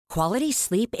Quality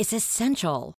sleep is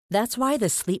essential. That's why the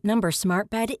Sleep Number Smart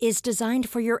Bed is designed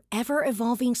for your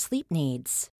ever-evolving sleep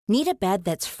needs. Need a bed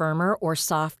that's firmer or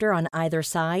softer on either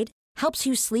side? Helps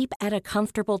you sleep at a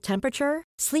comfortable temperature?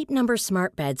 Sleep Number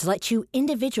Smart Beds let you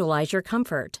individualize your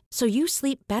comfort, so you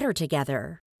sleep better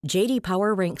together. J.D.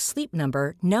 Power ranks Sleep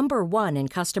Number number 1 in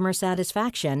customer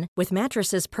satisfaction with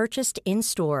mattresses purchased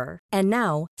in-store. And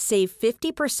now, save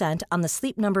 50% on the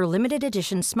Sleep Number Limited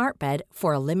Edition Smart Bed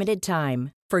for a limited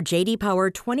time. For J.D. Power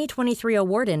 2023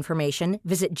 award information,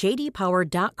 visit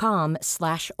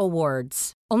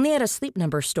jdpower.com/awards. Only at a Sleep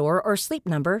Number store or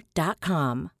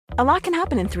sleepnumber.com. A lot can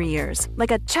happen in 3 years,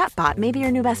 like a chatbot may be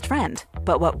your new best friend.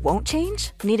 But what won't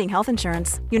change? Needing health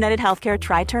insurance. United Healthcare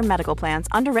Tri-Term Medical Plans,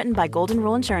 underwritten by Golden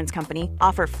Rule Insurance Company,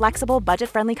 offer flexible,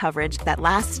 budget-friendly coverage that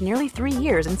lasts nearly 3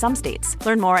 years in some states.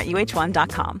 Learn more at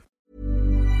uh1.com.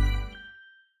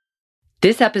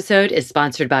 This episode is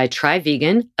sponsored by Try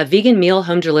Vegan, a vegan meal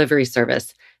home delivery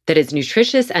service that is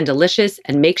nutritious and delicious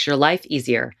and makes your life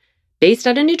easier. Based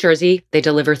out of New Jersey, they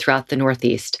deliver throughout the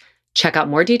Northeast. Check out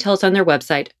more details on their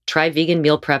website,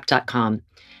 tryveganmealprep.com.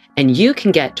 And you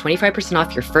can get 25%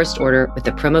 off your first order with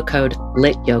the promo code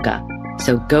LITYOGA.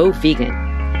 So go vegan.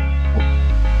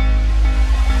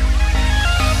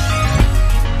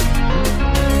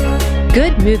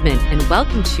 Good movement, and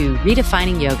welcome to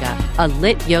Redefining Yoga, a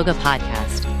lit yoga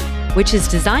podcast, which is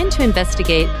designed to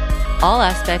investigate all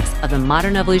aspects of the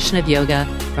modern evolution of yoga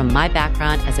from my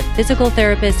background as a physical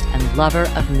therapist and lover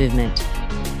of movement.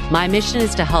 My mission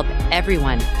is to help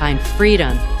everyone find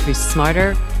freedom through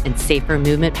smarter and safer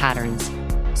movement patterns,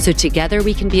 so together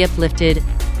we can be uplifted,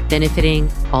 benefiting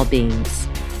all beings.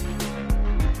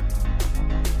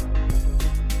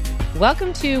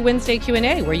 Welcome to Wednesday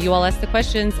Q&A, where you all ask the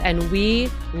questions and we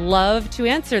love to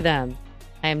answer them.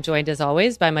 I am joined, as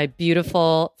always, by my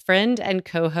beautiful friend and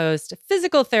co-host,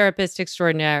 physical therapist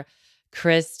extraordinaire,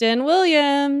 Kristen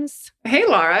Williams. Hey,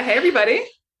 Laura. Hey, everybody.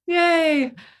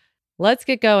 Yay. Let's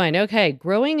get going. Okay,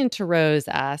 Growing into Rose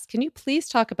asks, can you please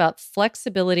talk about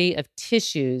flexibility of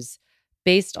tissues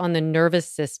based on the nervous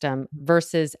system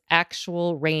versus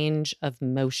actual range of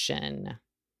motion?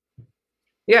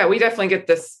 Yeah, we definitely get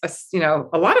this, a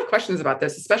lot of questions about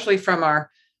this, especially from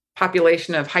our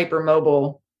population of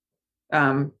hypermobile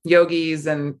yogis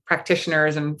and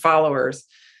practitioners and followers.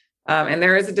 And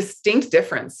there is a distinct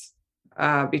difference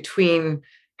between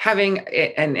having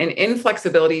an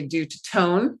inflexibility due to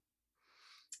tone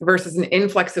versus an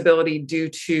inflexibility due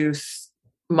to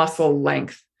muscle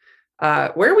length.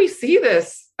 Where we see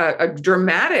this, a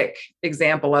dramatic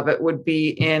example of it would be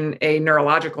in a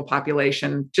neurological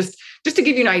population. Just to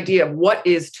give you an idea of what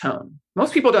is tone.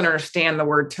 Most people don't understand the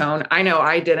word tone. I know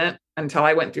I didn't until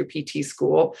I went through PT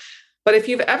school. But if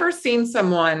you've ever seen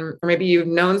someone, or maybe you've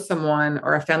known someone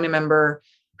or a family member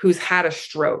who's had a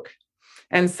stroke,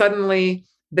 and suddenly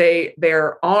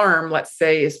their arm, let's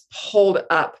say, is pulled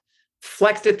up,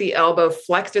 flexed at the elbow,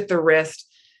 flexed at the wrist,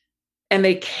 and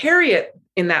they carry it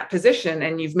in that position,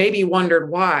 and you've maybe wondered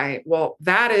why. Well,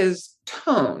 that is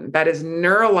tone. That is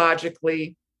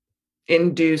neurologically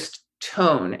induced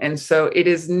tone. And so it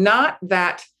is not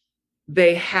that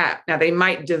now they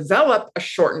might develop a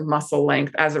shortened muscle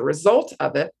length as a result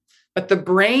of it, but the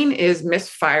brain is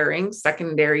misfiring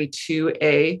secondary to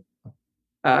a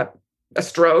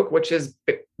stroke, which is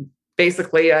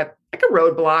basically like a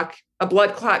roadblock, a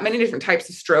blood clot, many different types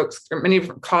of strokes, or many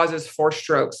different causes for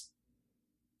strokes.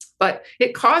 But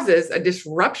it causes a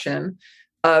disruption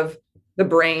of the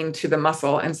brain to the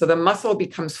muscle. And so the muscle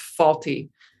becomes faulty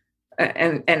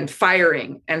and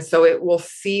firing. And so it will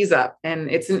seize up. And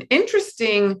it's an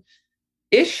interesting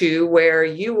issue where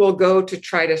you will go to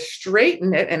try to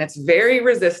straighten it, and it's very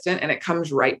resistant, and it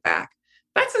comes right back.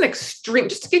 That's an extreme,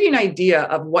 just to give you an idea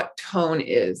of what tone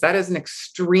is, that is an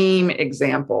extreme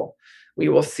example. We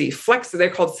will see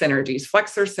they're called synergies,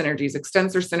 flexor synergies,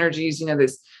 extensor synergies,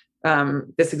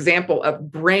 this example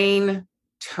of brain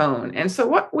tone. And so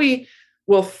what we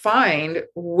will find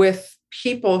with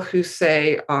people who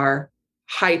say are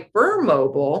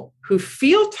hypermobile, who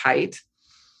feel tight,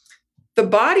 the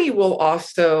body will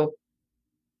also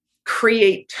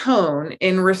create tone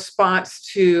in response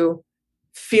to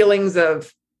feelings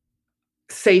of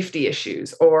safety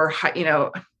issues or,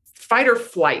 fight or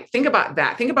flight. Think about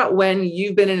that. Think about when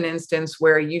you've been in an instance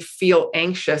where you feel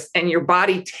anxious and your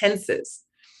body tenses.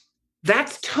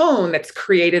 That's tone that's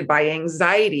created by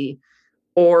anxiety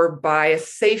or by a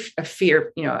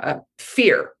fear.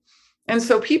 And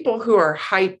so people who are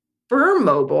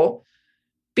hypermobile,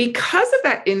 because of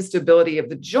that instability of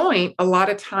the joint, a lot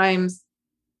of times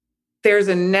there's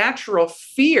a natural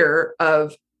fear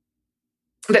of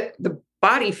that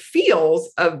body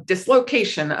feels of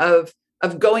dislocation, of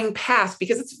going past,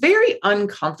 because it's very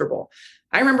uncomfortable.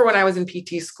 I remember when I was in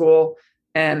PT school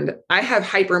and I have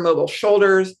hypermobile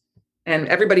shoulders, and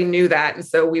everybody knew that. And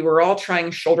so we were all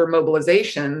trying shoulder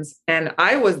mobilizations. And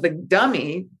I was the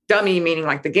dummy meaning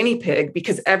like the guinea pig,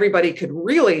 because everybody could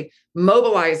really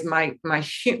mobilize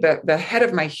the head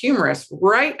of my humerus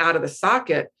right out of the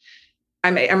socket.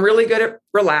 I'm really good at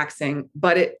relaxing,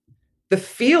 but the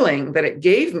feeling that it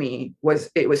gave me was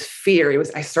fear.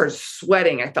 I started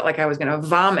sweating. I felt like I was going to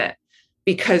vomit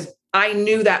because I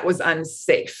knew that was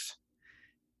unsafe.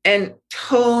 And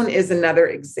tone is another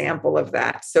example of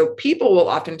that. So people will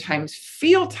oftentimes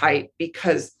feel tight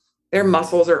because their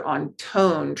muscles are on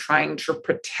tone, trying to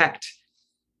protect,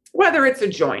 whether it's a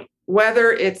joint,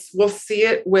 we'll see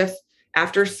it with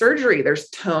after surgery, there's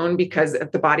tone because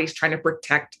the body's trying to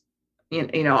protect,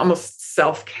 almost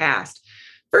self-cast,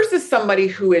 versus somebody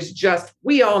who is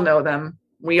we all know them.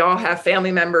 We all have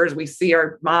family members. We see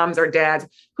our moms, our dads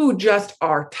who just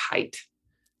are tight,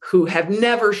 who have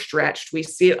never stretched. We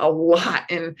see it a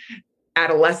lot in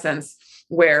adolescence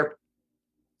where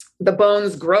the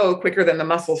bones grow quicker than the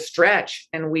muscles stretch.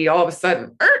 And we all of a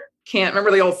sudden can't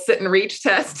remember the old sit and reach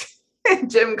test in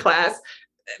gym class.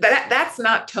 That's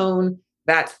not tone.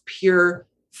 That's pure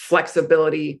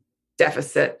flexibility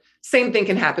deficit. Same thing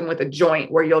can happen with a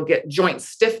joint where you'll get joint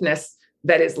stiffness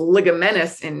that is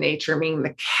ligamentous in nature, meaning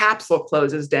the capsule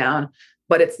closes down,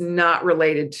 but it's not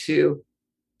related to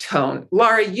tone.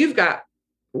 Laura, you've got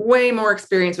way more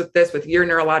experience with this with your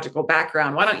neurological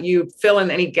background. Why don't you fill in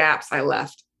any gaps I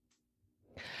left?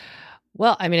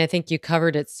 Well, I mean, I think you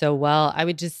covered it so well.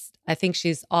 I think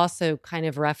she's also kind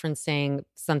of referencing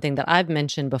something that I've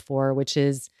mentioned before, which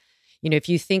is, if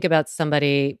you think about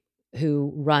somebody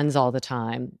who runs all the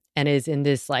time and is in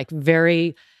this like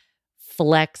very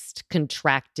flexed,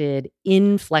 contracted,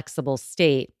 inflexible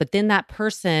state, but then that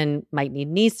person might need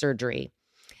knee surgery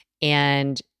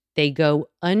and they go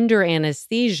under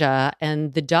anesthesia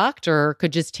and the doctor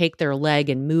could just take their leg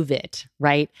and move it,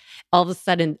 right? All of a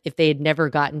sudden, if they had never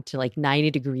gotten to like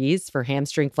 90 degrees for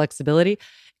hamstring flexibility,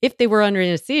 if they were under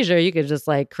anesthesia, you could just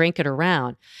like crank it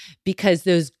around because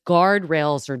those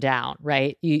guardrails are down,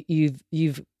 right? You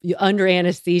under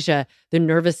anesthesia, the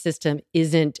nervous system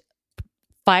isn't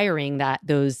firing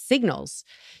those signals.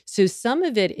 So some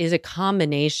of it is a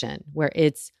combination where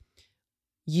it's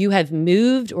you have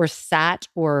moved or sat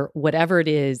or whatever it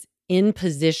is in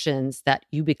positions that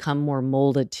you become more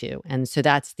molded to. And so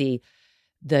that's the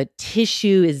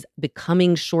tissue is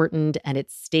becoming shortened and it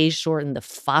stays shortened. The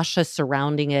fascia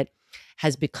surrounding it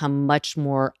has become much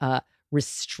more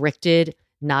restricted,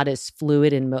 not as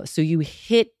fluid. So you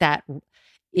hit that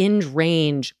end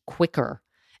range quicker.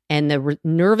 And the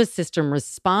nervous system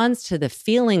responds to the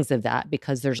feelings of that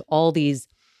because there's all these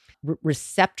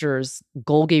receptors,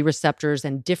 Golgi receptors,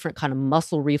 and different kind of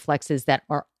muscle reflexes that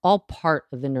are all part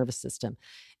of the nervous system.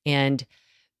 And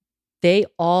they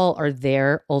all are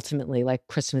there ultimately, like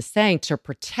Kristen was saying, to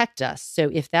protect us. So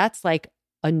if that's like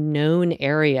a known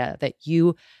area that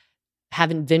you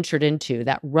haven't ventured into,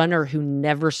 that runner who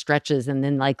never stretches and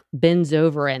then like bends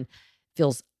over and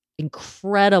feels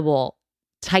incredible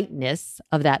tightness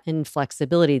of that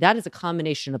inflexibility, that is a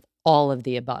combination of all of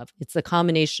the above. It's a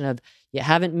combination of you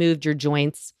haven't moved your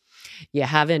joints, you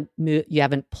haven't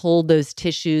pulled those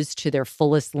tissues to their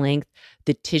fullest length.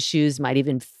 The tissues might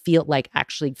even feel like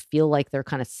they're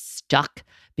kind of stuck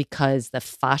because the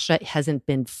fascia hasn't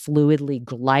been fluidly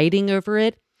gliding over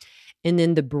it. And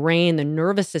then the brain, the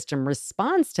nervous system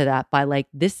responds to that by like,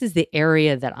 this is the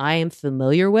area that I am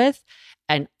familiar with.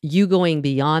 And you going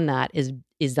beyond that is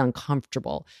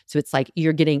uncomfortable. So it's like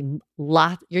you're getting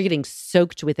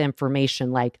soaked with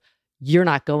information, like you're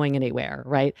not going anywhere,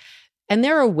 right? And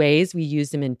there are ways we use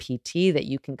them in PT that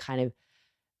you can kind of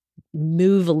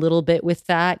move a little bit with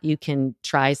that. You can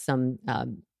try some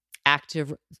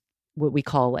active, what we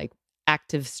call like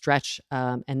active stretch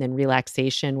and then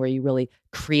relaxation, where you really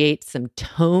create some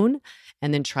tone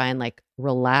and then try and like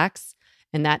relax.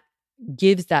 And that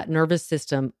gives that nervous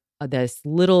system this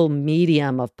little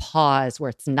medium of pause where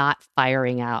it's not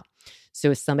firing out. So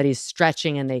if somebody's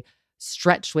stretching and they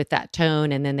stretch with that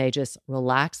tone and then they just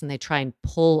relax and they try and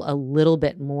pull a little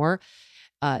bit more,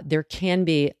 there can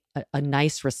be a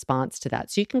nice response to that.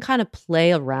 So you can kind of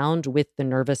play around with the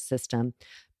nervous system,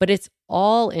 but it's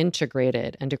all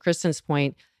integrated. And to Kristen's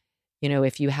point,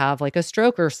 if you have like a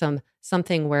stroke or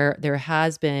something where there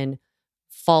has been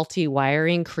faulty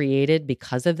wiring created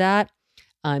because of that,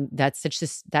 that's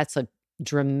a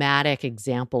dramatic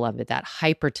example of it, that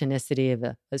hypertonicity of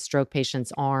a stroke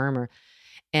patient's arm,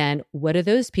 And what do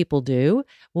those people do?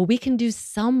 Well, we can do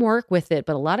some work with it,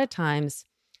 but a lot of times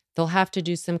they'll have to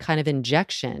do some kind of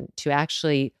injection to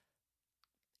actually,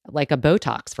 like a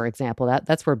Botox, for example.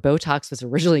 That's where Botox was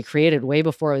originally created, way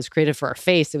before it was created for our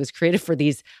face. It was created for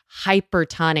these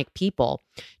hypertonic people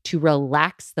to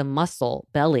relax the muscle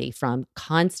belly from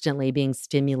constantly being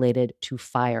stimulated to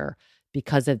fire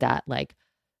because of that, like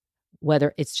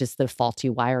whether it's just the faulty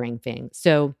wiring thing.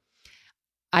 So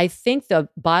I think the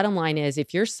bottom line is,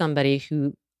 if you're somebody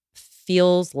who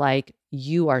feels like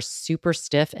you are super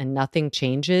stiff and nothing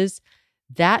changes,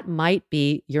 that might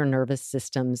be your nervous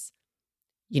system's,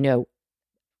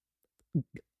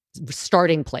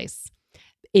 starting place.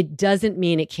 It doesn't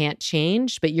mean it can't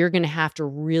change, but you're going to have to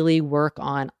really work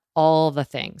on all the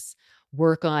things.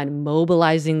 Work on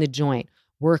mobilizing the joint,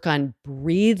 work on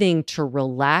breathing to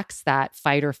relax that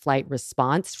fight or flight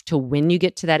response to when you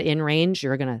get to that in range,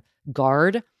 you're going to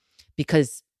guard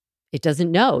because it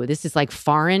doesn't know. This is like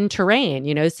foreign terrain,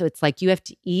 so it's like you have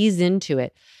to ease into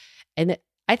it. And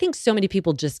I think so many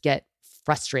people just get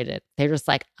frustrated. They're just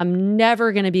like, I'm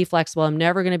never going to be flexible. I'm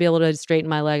never going to be able to straighten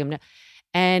my leg.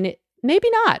 And maybe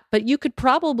not, but you could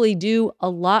probably do a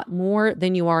lot more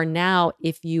than you are now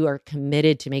if you are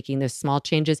committed to making those small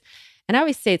changes. And I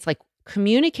always say it's like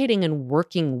communicating and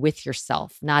working with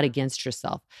yourself, not against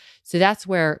yourself. So that's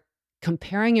where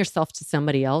comparing yourself to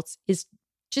somebody else is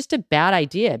just a bad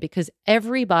idea, because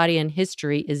everybody in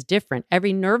history is different.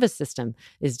 Every nervous system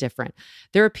is different.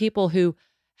 There are people who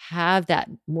have that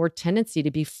more tendency to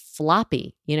be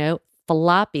floppy,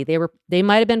 floppy. They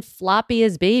might have been floppy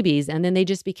as babies, and then they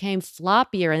just became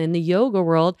floppier. And in the yoga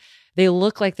world, they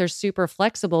look like they're super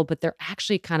flexible, but they're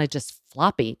actually kind of just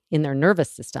floppy in their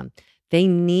nervous system. They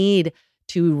need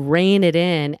to rein it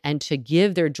in and to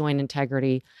give their joint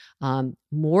integrity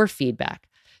more feedback.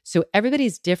 So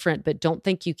everybody's different, but don't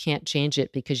think you can't change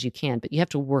it, because you can, but you have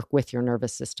to work with your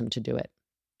nervous system to do it.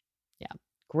 Yeah.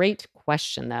 Great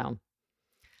question though.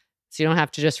 So you don't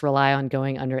have to just rely on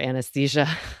going under anesthesia.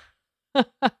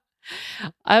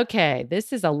 Okay.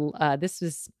 This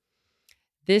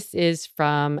is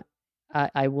from,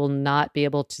 I will not be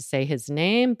able to say his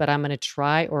name, but I'm going to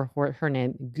try, or her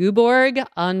name, Guborg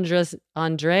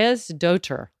Andreas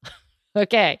Doter.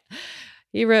 Okay.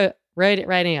 He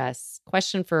writing us,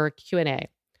 question for Q&A.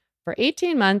 For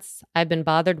 18 months, I've been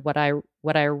bothered what I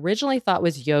originally thought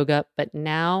was yoga, but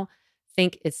now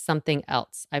think it's something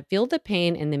else. I feel the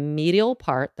pain in the medial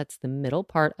part, that's the middle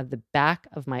part of the back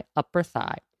of my upper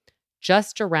thigh,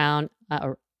 just around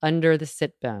or under the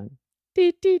sit bone.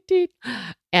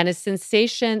 And a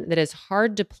sensation that is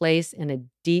hard to place in a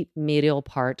deep medial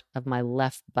part of my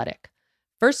left buttock.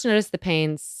 First noticed the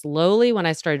pain slowly when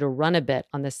I started to run a bit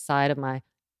on the side of my,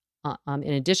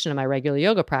 in addition to my regular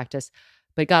yoga practice,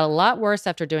 but got a lot worse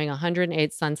after doing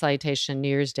 108 sun salutation New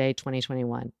Year's Day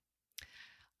 2021.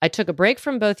 I took a break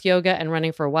from both yoga and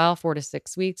running for a while, 4 to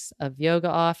 6 weeks of yoga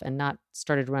off, and not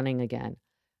started running again.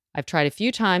 I've tried a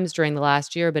few times during the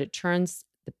last year, but it turns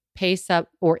the pace up,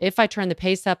 or if I turn the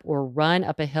pace up or run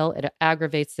up a hill, it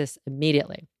aggravates this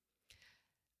immediately.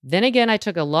 Then again, I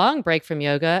took a long break from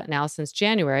yoga now since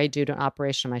January due to an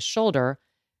operation on my shoulder.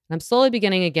 And I'm slowly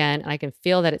beginning again, and I can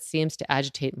feel that it seems to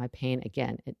agitate my pain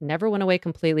again. It never went away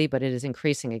completely, but it is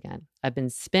increasing again. I've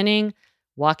been spinning,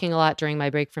 walking a lot during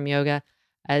my break from yoga,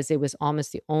 as it was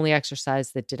almost the only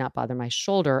exercise that did not bother my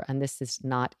shoulder, and this has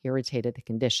not irritated the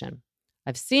condition.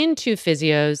 I've seen 2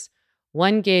 physios.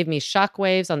 One gave me shock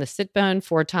waves on the sit bone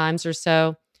 4 times or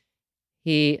so.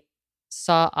 He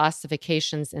saw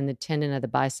ossifications in the tendon of the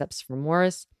biceps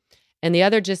femoris, and the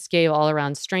other just gave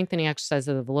all-around strengthening exercises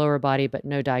of the lower body, but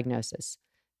no diagnosis.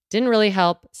 Didn't really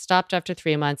help. Stopped after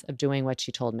 3 months of doing what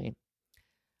she told me.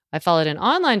 I followed an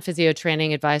online physio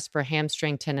training advice for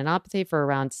hamstring tendinopathy for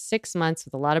around 6 months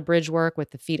with a lot of bridge work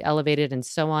with the feet elevated and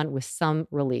so on, with some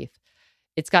relief.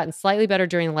 It's gotten slightly better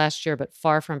during the last year, but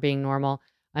far from being normal.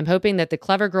 I'm hoping that the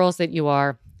clever girls that you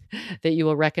are, that you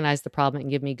will recognize the problem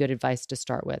and give me good advice to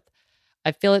start with.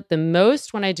 I feel it the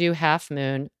most when I do half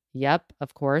moon. Yep,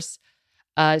 of course.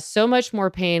 So much more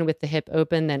pain with the hip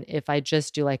open than if I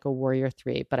just do like a warrior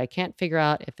 3, but I can't figure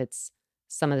out if it's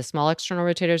some of the small external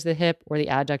rotators of the hip or the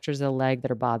adductors of the leg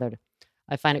that are bothered.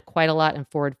 I find it quite a lot in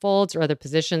forward folds or other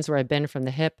positions where I bend from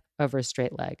the hip over a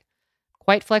straight leg.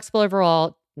 Quite flexible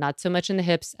overall, not so much in the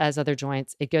hips as other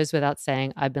joints. It goes without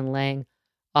saying I've been laying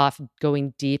off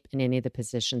going deep in any of the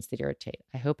positions that irritate.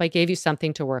 I hope I gave you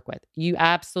something to work with. You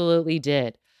absolutely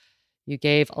did. You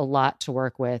gave a lot to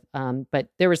work with, but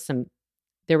there was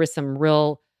some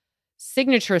real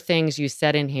signature things you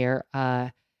said in here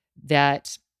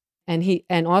that, And he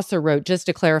also wrote, just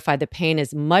to clarify, the pain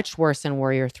is much worse in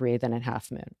Warrior 3 than in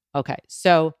Half Moon. Okay,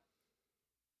 so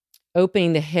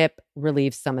opening the hip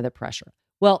relieves some of the pressure.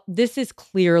 Well, this is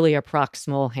clearly a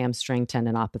proximal hamstring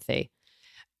tendinopathy.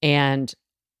 And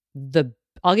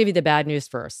I'll give you the bad news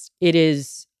first. It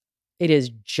is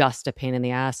just a pain in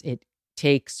the ass. It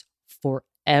takes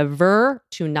forever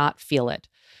to not feel it.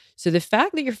 So the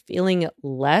fact that you're feeling it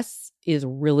less is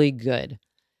really good.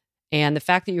 And the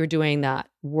fact that you're doing that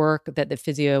work that the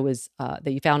physio was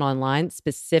that you found online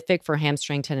specific for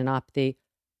hamstring tendinopathy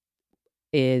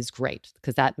is great,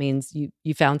 because that means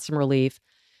you found some relief.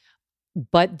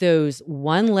 But those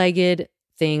one-legged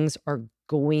things are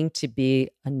going to be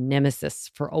a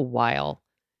nemesis for a while.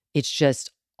 It's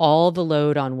just all the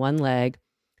load on one leg,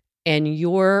 and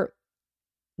your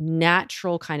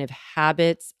natural kind of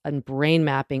habits and brain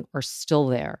mapping are still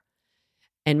there.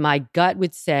 And my gut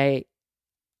would say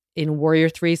in Warrior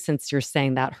 3, since you're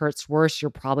saying that hurts worse, you're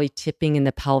probably tipping in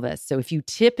the pelvis. So if you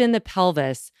tip in the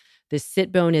pelvis, the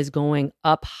sit bone is going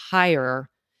up higher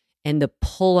and the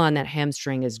pull on that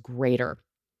hamstring is greater.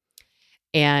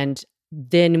 And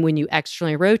then when you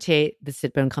externally rotate, the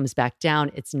sit bone comes back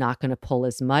down. It's not going to pull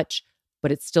as much, but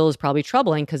it still is probably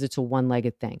troubling because it's a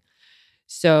one-legged thing.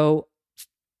 So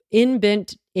in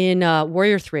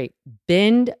Warrior 3,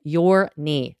 bend your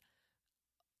knee.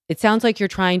 It sounds like you're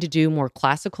trying to do more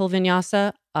classical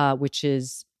vinyasa, which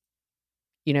is,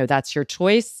 that's your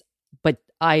choice. But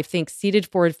I think seated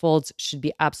forward folds should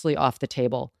be absolutely off the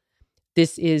table.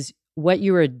 This is what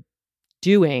you are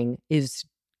doing is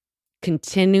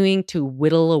continuing to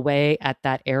whittle away at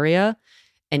that area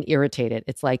and irritate it.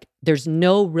 It's like there's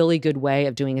no really good way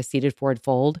of doing a seated forward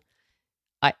fold.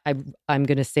 I'm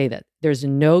going to say that there's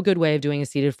no good way of doing a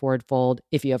seated forward fold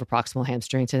if you have a proximal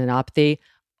hamstring tendinopathy.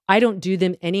 I don't do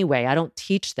them anyway. I don't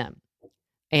teach them.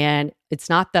 And it's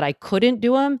not that I couldn't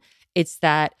do them. It's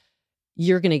that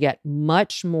you're going to get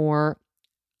much more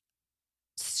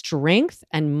strength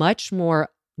and much more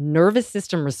nervous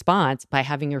system response by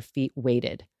having your feet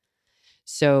weighted.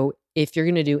 So if you're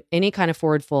going to do any kind of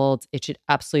forward folds, it should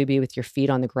absolutely be with your feet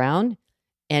on the ground.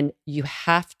 And you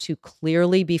have to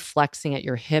clearly be flexing at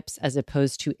your hips as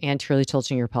opposed to anteriorly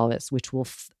tilting your pelvis, which will,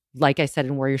 like I said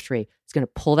in Warrior 3, it's going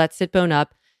to pull that sit bone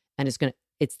up, and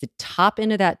it's the top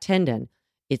end of that tendon.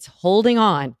 It's holding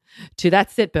on to that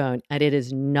sit bone, and it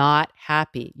is not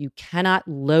happy. You cannot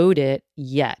load it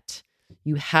yet.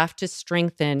 You have to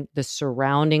strengthen the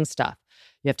surrounding stuff.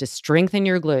 You have to strengthen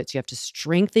your glutes. You have to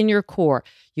strengthen your core.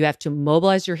 You have to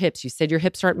mobilize your hips. You said your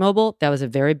hips aren't mobile. That was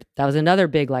another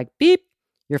big beep.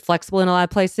 You're flexible in a lot of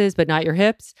places, but not your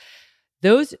hips.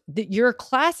 You're a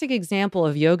classic example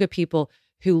of yoga people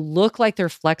who look like they're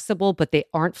flexible, but they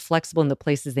aren't flexible in the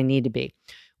places they need to be,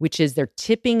 which is they're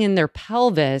tipping in their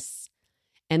pelvis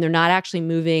and they're not actually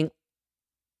moving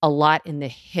a lot in the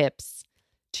hips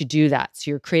to do that.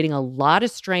 So you're creating a lot of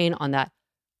strain on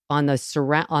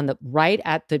the right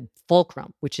at the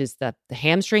fulcrum, which is the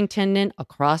hamstring tendon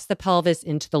across the pelvis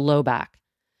into the low back.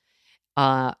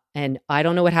 And I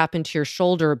don't know what happened to your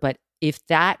shoulder, but if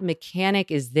that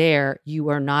mechanic is there, you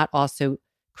are not also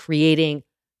creating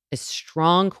a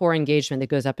strong core engagement that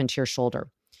goes up into your shoulder.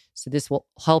 So this will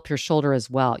help your shoulder as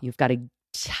well. You've got to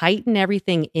tighten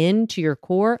everything into your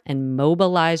core and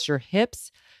mobilize your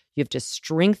hips. You have to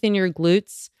strengthen your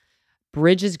glutes.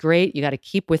 Bridge is great. You got to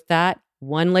keep with that.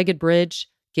 One-legged bridge,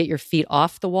 get your feet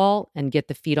off the wall and get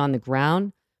the feet on the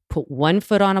ground. Put one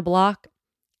foot on a block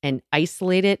and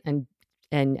isolate it and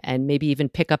maybe even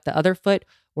pick up the other foot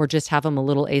or just have them a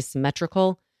little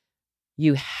asymmetrical.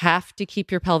 You have to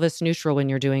keep your pelvis neutral when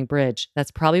you're doing bridge.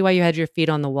 That's probably why you had your feet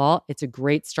on the wall. It's a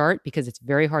great start because it's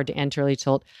very hard to anteriorly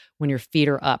tilt when your feet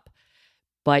are up.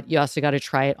 But you also got to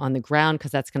try it on the ground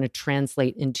because that's going to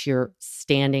translate into your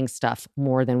standing stuff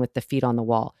more than with the feet on the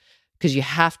wall, because you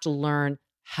have to learn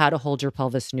how to hold your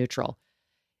pelvis neutral.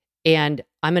 And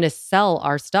I'm going to sell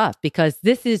our stuff because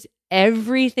this is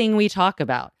everything we talk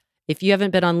about. If you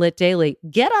haven't been on Lit Daily,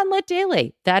 get on Lit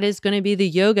Daily. That is going to be the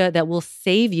yoga that will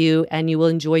save you and you will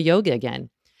enjoy yoga again,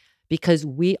 because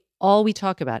all we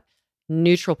talk about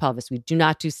neutral pelvis. We do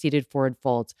not do seated forward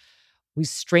folds. We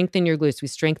strengthen your glutes. We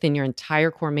strengthen your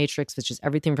entire core matrix, which is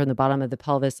everything from the bottom of the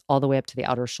pelvis all the way up to the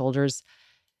outer shoulders.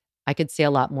 I could say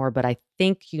a lot more, but I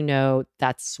think,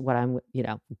 that's what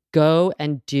go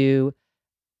and do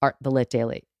the Lit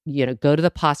Daily. Go to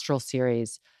the postural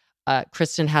series.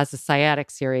 Kristen has the sciatic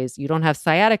series. You don't have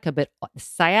sciatica, but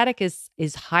sciatic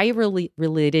is highly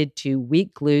related to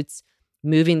weak glutes,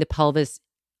 moving the pelvis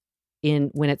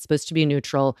in when it's supposed to be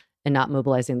neutral and not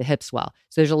mobilizing the hips well.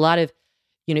 So there's a lot of,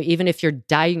 even if your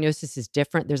diagnosis is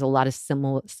different, there's a lot of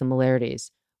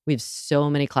similarities. We have so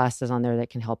many classes on there that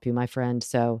can help you, my friend.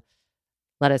 So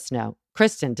let us know.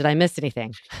 Kristen, did I miss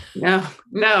anything? No.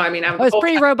 I mean, It was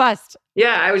pretty robust.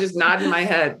 Yeah, I was just nodding my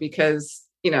head because,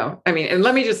 and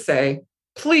let me just say,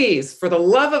 please, for the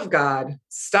love of God,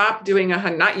 stop doing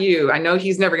not you. I know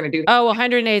he's never going to do that. Oh,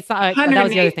 108. That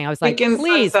was the other thing. I was like,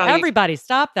 please, everybody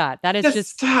stop that. That is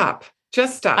just stop.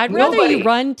 Just stop. I'd rather you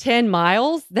run 10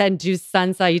 miles than do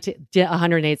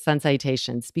 108 sun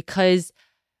salutations, because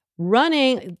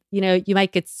running, you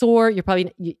might get sore. You're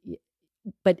probably,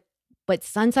 but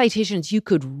sun salutations, you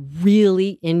could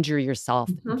really injure yourself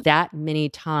that many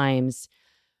times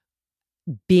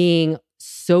being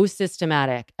so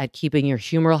systematic at keeping your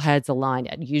humeral heads aligned,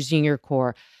 at using your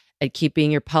core, at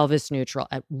keeping your pelvis neutral.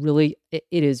 It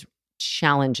is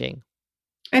challenging.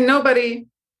 And nobody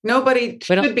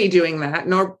should be doing that.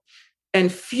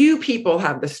 And few people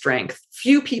have the strength.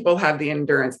 Few people have the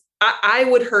endurance. I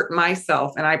would hurt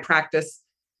myself, and I practice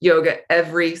yoga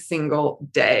every single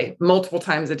day, multiple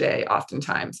times a day,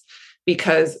 oftentimes,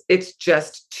 because it's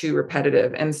just too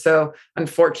repetitive. And so,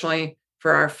 unfortunately,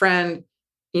 for our friend,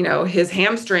 his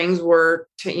hamstrings were,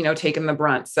 taking the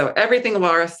brunt. So everything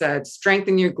Laura said,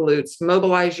 strengthen your glutes,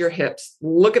 mobilize your hips,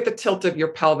 look at the tilt of your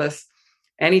pelvis.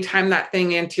 Anytime that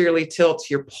thing anteriorly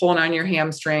tilts, you're pulling on your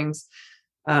hamstrings.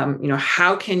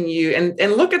 How can you,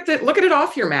 and look at it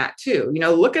off your mat too.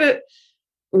 Look at it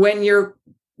when you're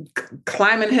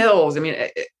climbing hills. I mean,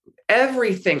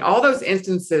 everything, all those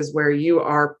instances where you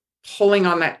are pulling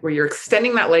on that, where you're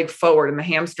extending that leg forward and the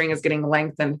hamstring is getting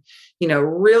lengthened,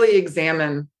 really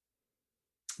examine,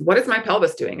 what is my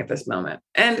pelvis doing at this moment?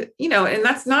 And, and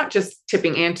that's not just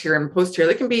tipping anterior and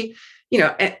posterior. It can be,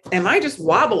 am I just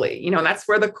wobbly? And that's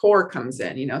where the core comes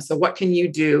in, so what can you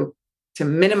do to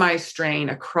minimize strain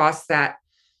across that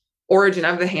origin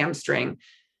of the hamstring?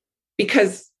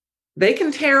 Because they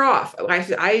can tear off.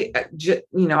 I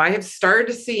have started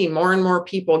to see more and more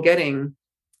people getting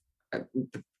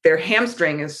their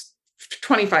hamstring is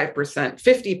 25%,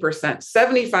 50%,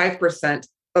 75%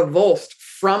 avulsed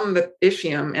from the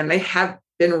ischium, and they have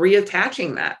been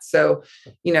reattaching that. So,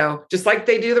 just like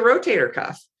they do the rotator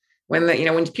cuff,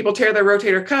 when people tear their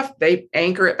rotator cuff, they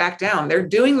anchor it back down. They're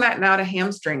doing that now to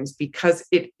hamstrings because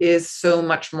it is so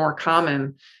much more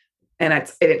common. And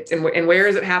and where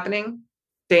is it happening?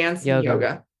 Dance,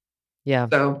 yoga. Yeah.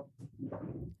 So,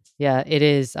 yeah, it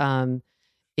is.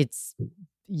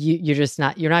 You're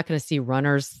not going to see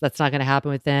runners. That's not going to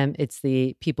happen with them. It's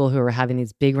the people who are having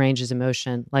these big ranges of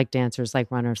motion, like dancers,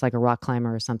 like runners, like a rock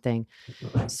climber or something.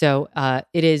 So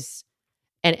it is,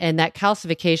 and that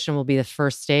calcification will be the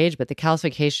first stage, but the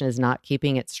calcification is not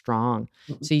keeping it strong.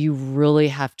 So you really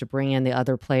have to bring in the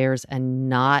other players and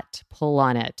not pull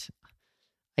on it.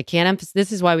 I can't emphasize,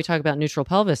 this is why we talk about neutral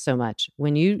pelvis so much.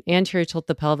 When you anterior tilt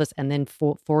the pelvis and then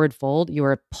forward fold, you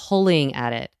are pulling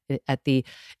at it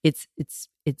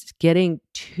it's getting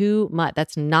too much.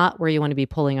 That's not where you want to be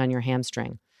pulling on your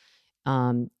hamstring.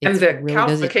 And the really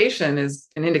calcification is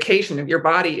an indication of your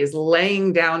body is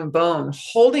laying down bone,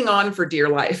 holding on for dear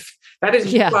life. That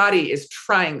is, your body is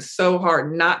trying so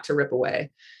hard not to rip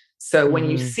away. So when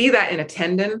you see that in a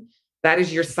tendon, that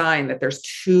is your sign that there's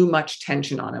too much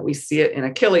tension on it. We see it in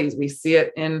Achilles. We see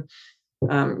it in, up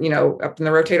in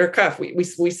the rotator cuff. We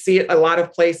see it a lot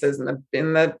of places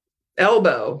in the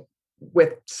elbow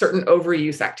with certain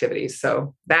overuse activities.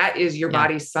 So that is your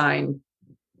body's sign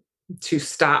to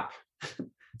stop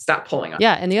pulling on.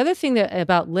 Yeah. And the other thing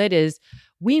about LIT is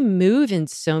we move in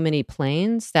so many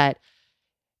planes that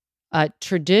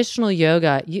traditional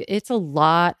yoga, it's a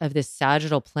lot of this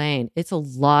sagittal plane. It's a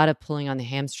lot of pulling on the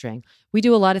hamstring. We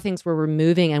do a lot of things where we're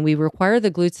moving and we require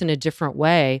the glutes in a different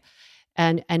way.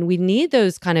 And we need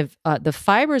those kind of, the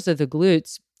fibers of the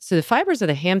glutes. So the fibers of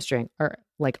the hamstring are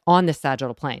like on the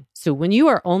sagittal plane. So when you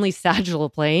are only sagittal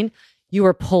plane, you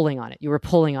are pulling on it. You are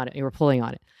pulling on it. You are pulling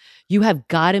on it. You have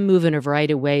got to move in a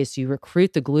variety of ways. So you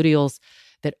recruit the gluteals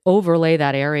that overlay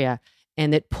that area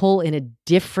and that pull in a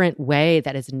different way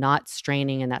that is not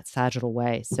straining in that sagittal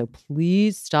way. So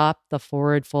please stop the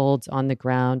forward folds on the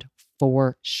ground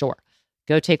for sure.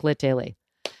 Go take LIT Daily.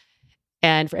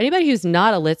 And for anybody who's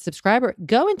not a LIT subscriber,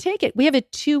 go and take it. We have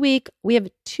 2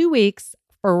 weeks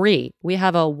free. We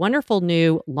have a wonderful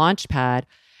new launch pad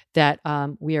that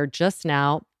we are just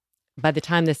now, by the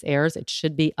time this airs, it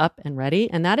should be up and ready.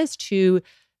 And that is to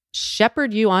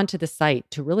shepherd you onto the site,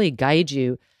 to really guide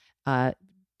you.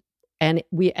 And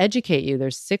we educate you.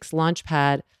 There's 6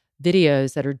 Launchpad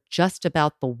videos that are just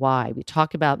about the why. We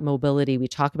talk about mobility. We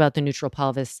talk about the neutral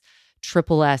pelvis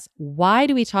Triple S. Why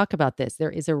do we talk about this?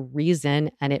 There is a reason,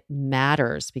 and it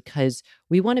matters because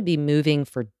we want to be moving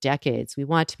for decades. We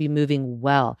want to be moving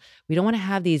well. We don't want to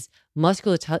have these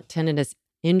musculotendinous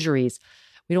injuries.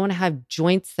 We don't want to have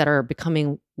joints that are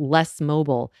becoming less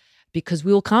mobile because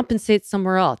we will compensate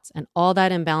somewhere else. And all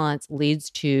that imbalance leads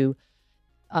to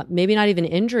maybe not even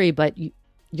injury, but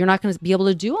you're not going to be able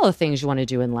to do all the things you want to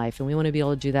do in life. And we want to be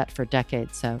able to do that for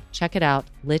decades. So check it out,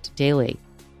 Lit Daily.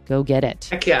 Go get it.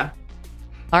 Heck yeah.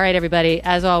 All right, everybody.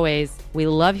 As always, we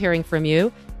love hearing from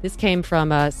you. This came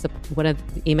from one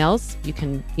of the emails. You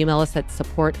can email us at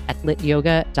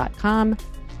support@lityoga.com.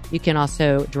 You can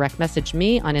also direct message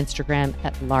me on Instagram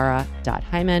at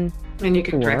lara.hyman. And you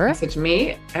can direct message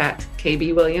me at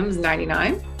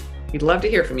kbwilliams99. We'd love to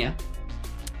hear from you.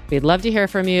 We'd love to hear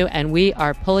from you, and we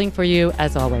are pulling for you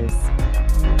as always.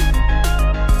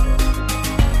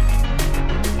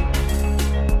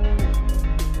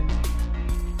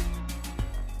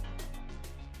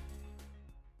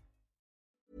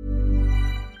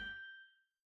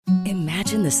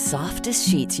 Imagine the softest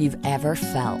sheets you've ever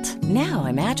felt. Now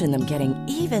imagine them getting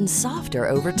even softer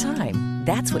over time.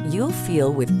 That's what you'll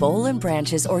feel with Boll &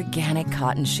 Branch's organic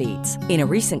cotton sheets. In a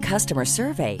recent customer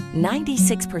survey,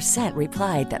 96%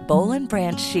 replied that Boll &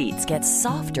 Branch sheets get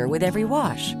softer with every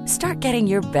wash. Start getting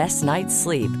your best night's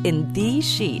sleep in these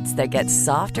sheets that get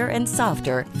softer and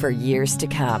softer for years to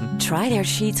come. Try their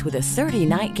sheets with a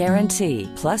 30-night guarantee.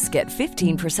 Plus, get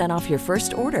 15% off your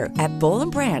first order at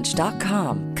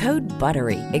bollandbranch.com. Code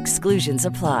BUTTERY. Exclusions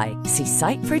apply. See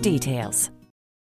site for details.